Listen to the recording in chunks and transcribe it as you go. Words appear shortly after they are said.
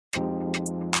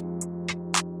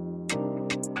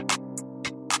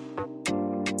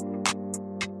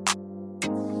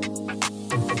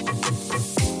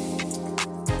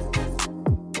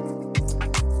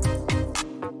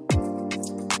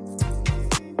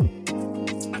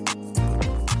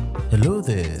Hello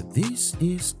there, this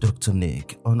is Dr.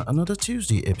 Nick on another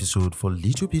Tuesday episode for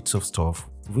Little Bits of Stuff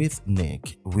with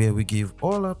Nick, where we give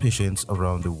all our patients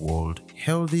around the world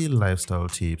healthy lifestyle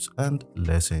tips and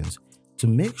lessons to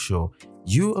make sure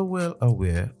you are well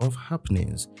aware of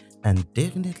happenings and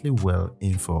definitely well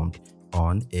informed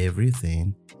on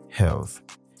everything health.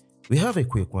 We have a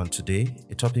quick one today,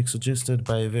 a topic suggested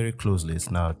by a very close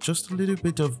listener, just a little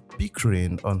bit of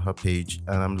bickering on her page,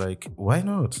 and I'm like, why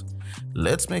not?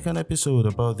 Let's make an episode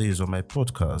about this on my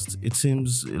podcast. It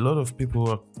seems a lot of people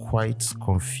are quite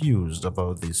confused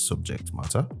about this subject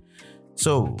matter.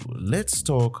 So let's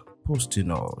talk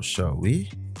Postinor, shall we?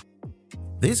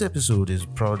 This episode is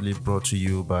proudly brought to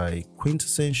you by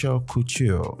Quintessential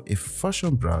Couture, a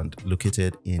fashion brand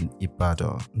located in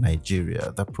Ibadan,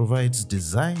 Nigeria, that provides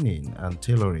designing and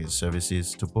tailoring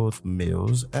services to both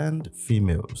males and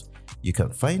females. You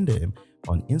can find them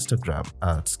on Instagram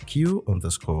at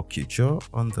Q_couture_,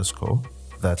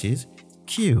 that is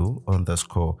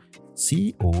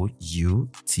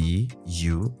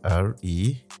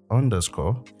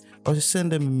Q_COUTURE_, or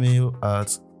send them a mail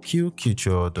at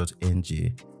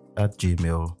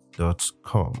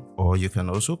qcouture.ng@gmail.com, or you can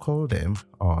also call them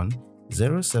on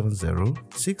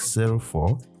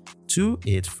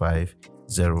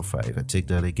 070-604-28505. I take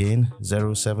that again,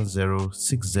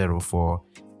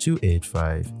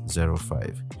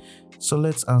 070-604-28505. So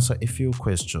let's answer a few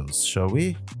questions, shall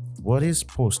we? What is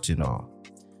Postinor?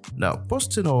 Now,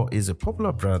 Postinor is a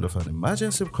popular brand of an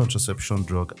emergency contraception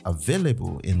drug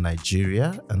available in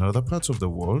Nigeria and other parts of the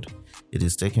world. It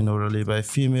is taken orally by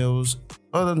females.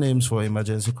 Other names for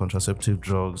emergency contraceptive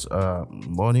drugs are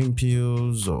morning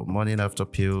pills or morning after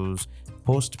pills,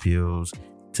 post pills,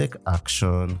 take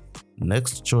action,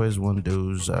 next choice one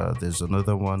dose. There's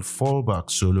another one, fallback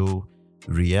solo,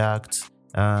 react,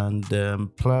 and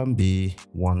plan B,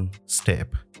 one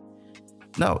step.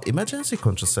 Now, emergency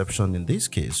contraception in this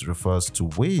case refers to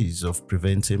ways of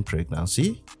preventing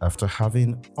pregnancy after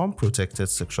having unprotected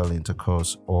sexual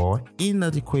intercourse or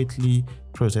inadequately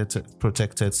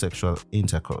protected sexual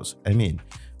intercourse.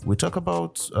 We talk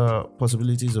about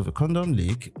possibilities of a condom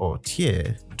leak or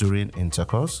tear during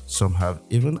intercourse. Some have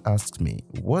even asked me,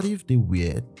 what if they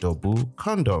wear double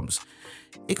condoms?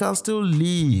 It can still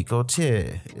leak or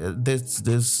tear.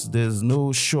 There's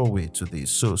no sure way to this.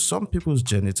 So some people's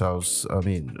genitals,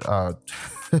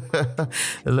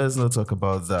 let's not talk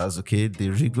about that, okay?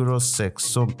 The rigorous sex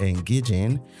some engage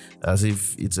in as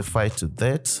if it's a fight to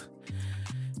death.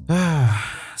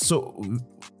 So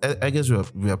I guess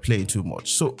we are playing too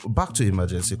much. So back to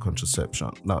emergency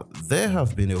contraception. Now, there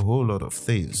have been a whole lot of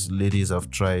things ladies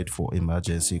have tried for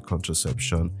emergency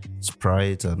contraception.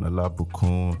 Sprite and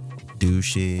Alabukun,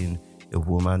 douching. A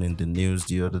woman in the news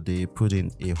the other day put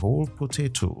in a whole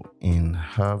potato in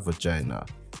her vagina.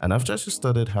 And after she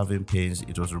started having pains,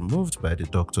 it was removed by the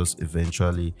doctors,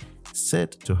 eventually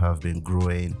said to have been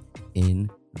growing in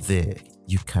there.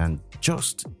 You can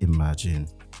just imagine.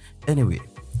 Anyway,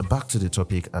 back to the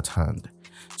topic at hand.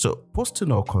 So,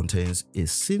 Postinor contains a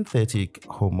synthetic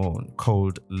hormone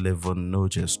called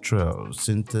levonorgestrel,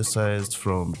 synthesized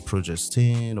from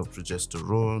progestin or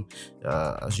progesterone,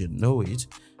 as you know it.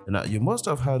 Now, you must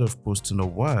have heard of Postinor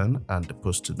 1 and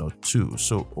Postinor 2.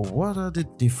 So, what are the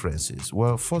differences?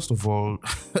 Well, first of all,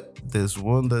 there's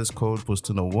one that's called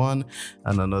Postinor 1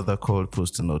 and another called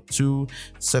Postinor 2.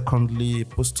 Secondly,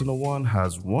 Postinor 1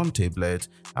 has one tablet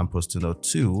and Postinor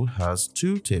 2 has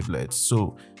two tablets.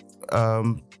 So,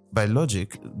 by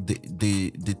logic,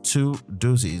 the two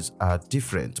doses are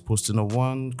different. Postinor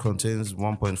 1 contains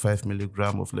 1.5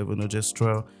 milligram of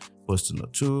levonorgestrel. Postinor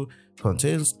 2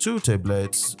 contains two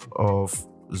tablets of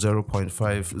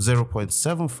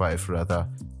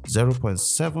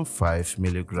 0.75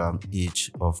 milligram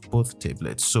each of both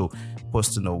tablets. So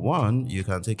Postinor 1, you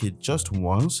can take it just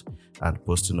once, and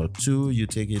Postinor 2, you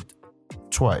take it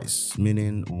twice,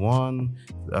 meaning one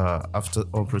after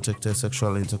unprotected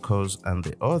sexual intercourse and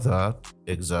the other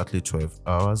exactly 12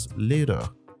 hours later.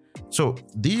 So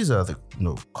these are the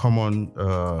common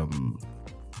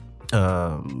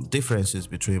differences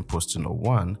between Postinor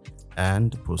 1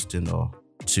 and Postinor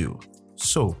 2.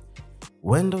 So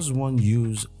when does one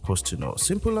use Postinor?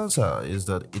 Simple answer is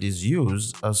that it is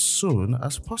used as soon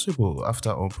as possible after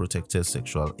unprotected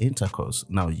sexual intercourse.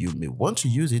 Now, you may want to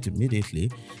use it immediately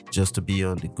just to be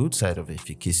on the good side of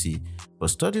efficacy,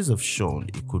 but studies have shown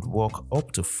it could work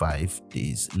up to 5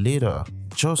 days later,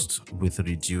 just with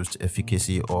reduced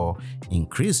efficacy or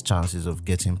increased chances of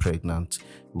getting pregnant,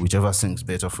 whichever seems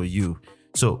better for you.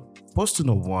 So,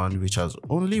 Postinor 1, which has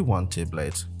only one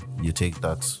tablet, you take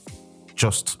that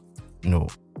just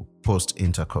post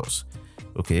intercourse.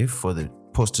 Okay, for the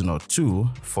Postinor 2,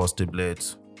 first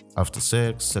tablet after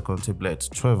sex, second tablet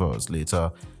 12 hours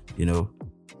later,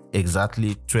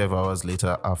 exactly 12 hours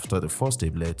later after the first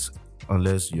tablet,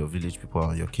 unless your village people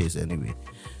are on your case anyway.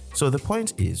 So the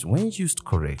point is, when used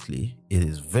correctly, it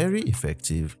is very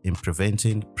effective in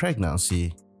preventing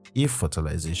pregnancy if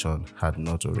fertilization had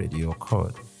not already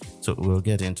occurred. So we'll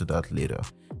get into that later.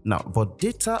 Now, but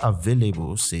data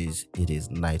available says it is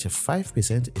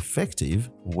 95% effective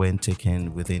when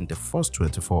taken within the first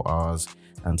 24 hours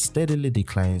and steadily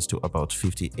declines to about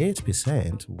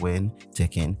 58% when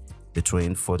taken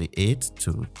between 48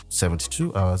 to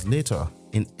 72 hours later.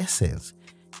 In essence,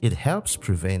 it helps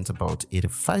prevent about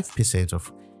 85%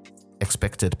 of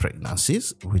expected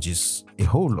pregnancies, which is a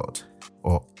whole lot,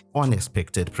 or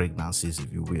unexpected pregnancies,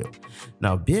 if you will.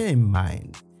 Now, bear in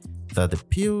mind that the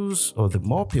pills, or the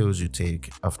more pills you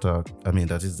take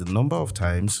that is the number of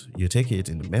times you take it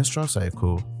in the menstrual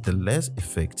cycle, the less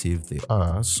effective they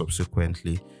are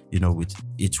subsequently, with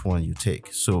each one you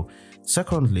take. So,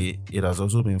 secondly, it has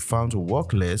also been found to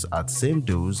work less at same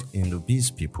dose in obese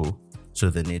people, so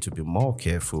they need to be more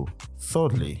careful.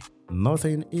 Thirdly,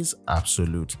 nothing is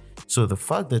absolute. So the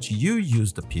fact that you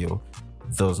use the pill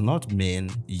does not mean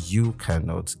you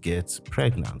cannot get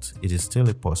pregnant. It is still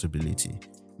a possibility.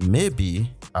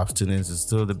 Maybe abstinence is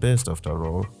still the best after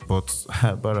all, but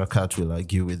Barakat will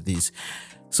argue with this.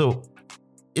 So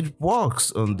it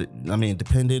works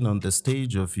depending on the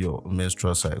stage of your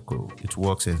menstrual cycle. It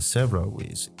works in several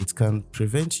ways. It can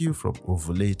prevent you from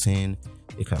ovulating.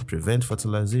 It can prevent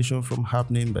fertilization from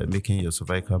happening by making your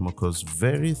cervical mucus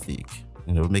very thick,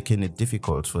 making it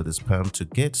difficult for the sperm to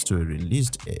get to a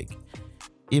released egg.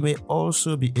 It may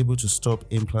also be able to stop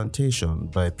implantation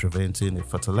by preventing a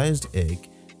fertilized egg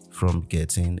from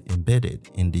getting embedded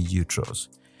in the uterus.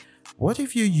 What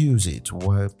if you use it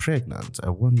while pregnant, I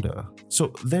wonder?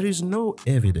 So there is no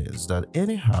evidence that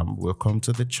any harm will come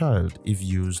to the child if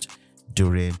used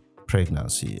during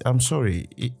pregnancy. I'm sorry,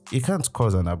 it can't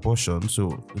cause an abortion, so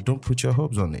don't put your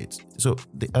hopes on it. So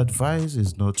the advice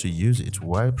is not to use it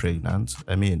while pregnant.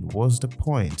 What's the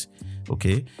point?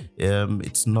 Okay,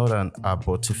 it's not an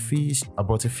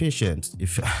abortifacient,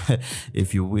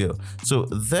 if you will. So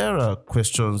there are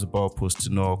questions about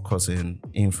Postinor causing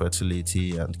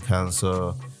infertility and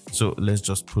cancer. So let's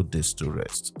just put this to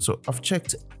rest. So I've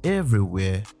checked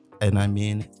everywhere, and I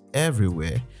mean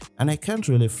everywhere, and I can't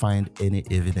really find any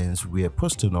evidence where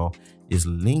Postinor is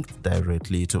linked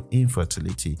directly to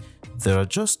infertility. There are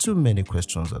just too many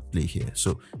questions at play here.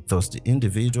 So, does the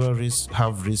individual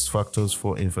have risk factors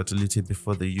for infertility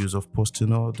before the use of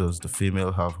Postinor? Does the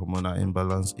female have hormonal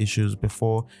imbalance issues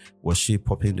before? Was she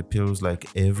popping the pills like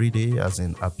every day, as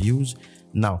in abuse?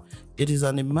 Now, it is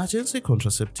an emergency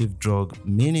contraceptive drug,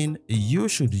 meaning you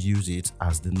should use it,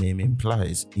 as the name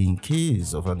implies, in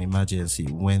case of an emergency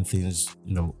when things,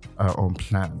 are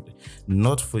unplanned.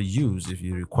 Not for use if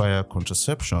you require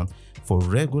contraception for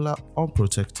regular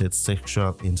unprotected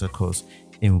sexual intercourse,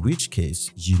 in which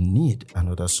case you need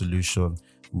another solution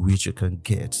which you can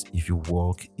get if you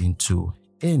walk into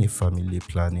any family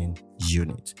planning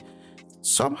unit.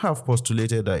 Some have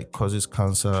postulated that it causes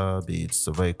cancer, be it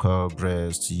cervical,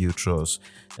 breast, uterus.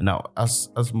 Now, as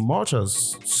much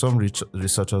as some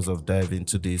researchers have dived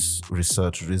into this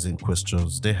research raising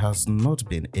questions, there has not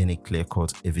been any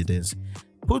clear-cut evidence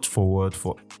put forward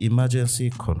for emergency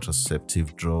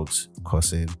contraceptive drugs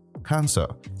causing cancer.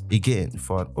 Again,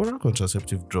 for an oral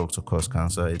contraceptive drug to cause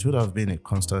cancer, it would have been a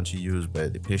constant use by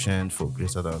the patient for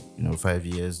greater than 5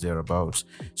 years thereabouts.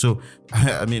 So,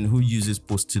 who uses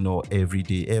Postinor every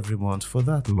day, every month for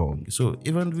that long? So,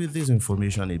 even with this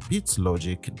information, it beats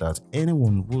logic that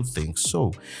anyone would think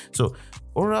so. So,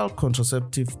 oral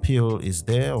contraceptive pill is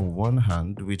there on one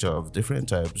hand, which are of different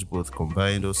types, both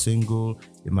combined or single.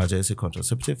 Emergency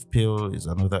contraceptive pill is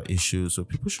another issue. So,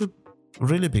 people should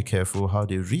really be careful how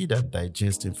they read and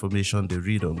digest information they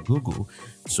read on Google,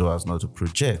 so as not to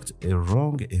project a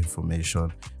wrong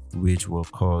information which will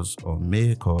cause or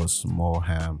may cause more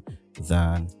harm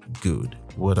than good.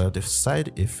 What are the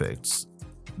side effects?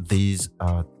 These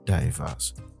are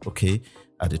diverse. Okay,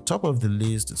 at the top of the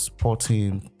list is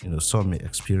spotting. Some may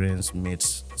experience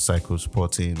mid-cycle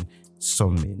spotting,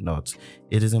 some may not.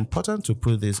 It is important to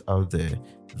put this out there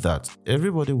that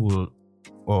everybody will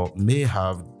or may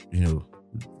have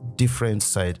different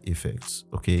side effects.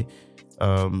 Okay,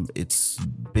 it's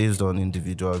based on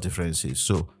individual differences.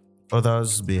 So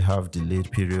others may have delayed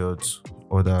periods,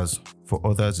 for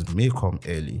others it may come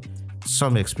early.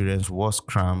 Some experience worse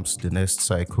cramps the next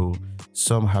cycle,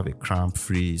 some have a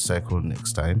cramp-free cycle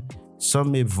next time.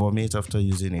 Some may vomit after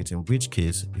using it, in which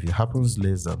case, if it happens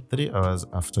less than 3 hours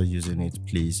after using it,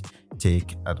 please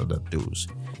take another dose.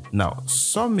 Now,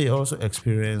 some may also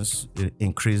experience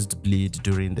increased bleed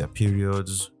during their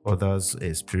periods, others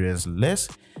experience less,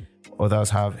 others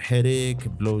have headache,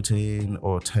 bloating,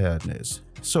 or tiredness.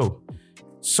 So,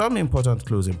 some important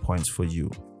closing points for you.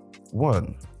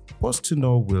 1.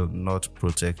 Postinor will not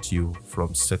protect you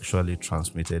from sexually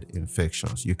transmitted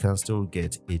infections. You can still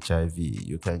get HIV,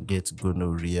 you can get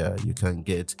gonorrhea, you can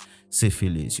get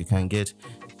syphilis, you can get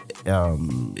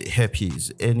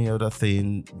herpes, any other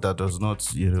thing that does not,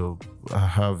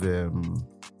 have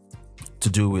to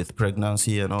do with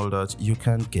pregnancy and all that. You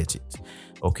can't get it.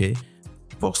 Okay,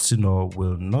 Postinor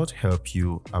will not help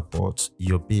you abort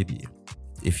your baby.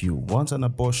 If you want an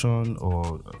abortion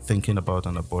or thinking about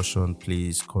an abortion,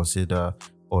 please consider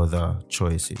other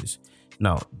choices.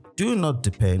 Now, do not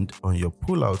depend on your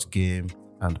pull-out game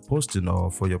and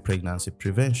Postinor for your pregnancy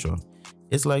prevention.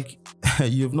 It's like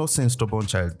you've not seen stubborn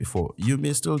child before. You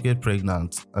may still get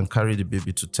pregnant and carry the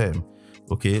baby to term.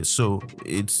 Okay, so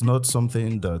it's not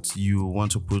something that you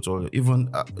want to put all,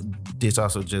 even data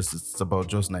suggests it's about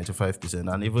just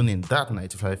 95%. And even in that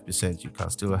 95%, you can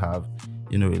still have,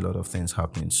 a lot of things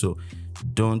happening. So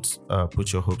don't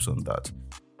put your hopes on that.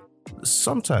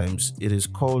 Sometimes it is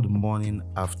called morning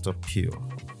after pill.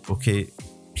 Okay,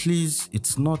 please,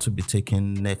 it's not to be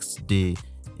taken next day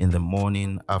in the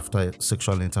morning after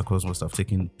sexual intercourse must have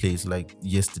taken place, like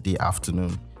yesterday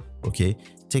afternoon. Okay,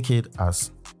 take it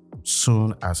as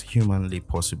soon as humanly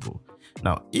possible.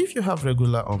 Now, if you have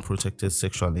regular unprotected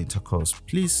sexual intercourse,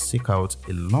 please seek out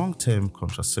a long-term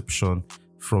contraception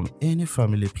from any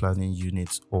family planning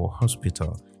unit or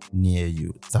hospital near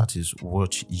you. That is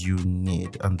what you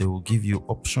need, and they will give you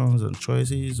options and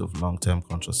choices of long-term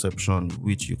contraception,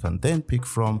 which you can then pick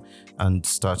from and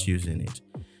start using it.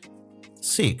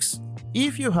 6.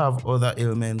 If you have other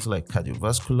ailments like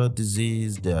cardiovascular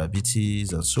disease,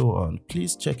 diabetes, and so on,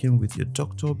 please check in with your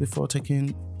doctor before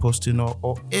taking Postinor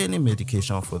or any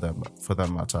medication for that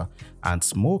matter. And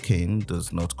smoking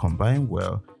does not combine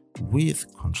well with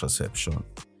contraception.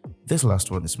 This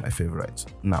last one is my favorite.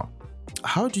 Now,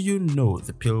 how do you know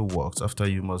the pill works after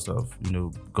you must have,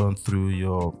 gone through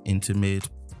your intimate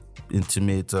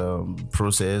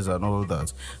process and all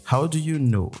that? How do you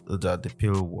know that the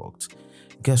pill worked?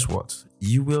 Guess what?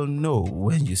 You will know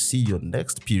when you see your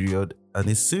next period and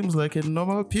it seems like a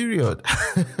normal period.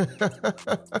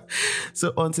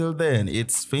 So until then,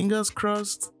 it's fingers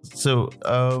crossed. So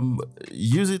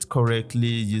use it correctly,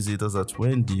 use it as at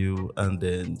when due, and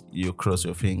then you cross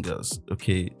your fingers.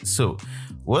 Okay, so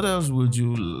what else would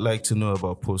you like to know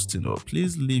about Postinor?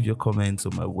 Please leave your comments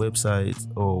on my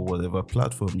website or whatever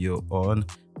platform you're on,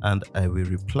 and I will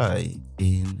reply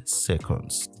in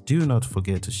seconds. Do not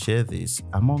forget to share this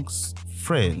amongst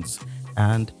friends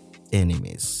and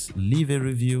enemies. Leave a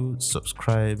review,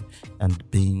 subscribe, and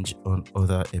binge on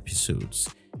other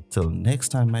episodes. Till next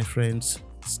time, my friends,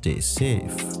 stay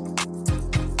safe.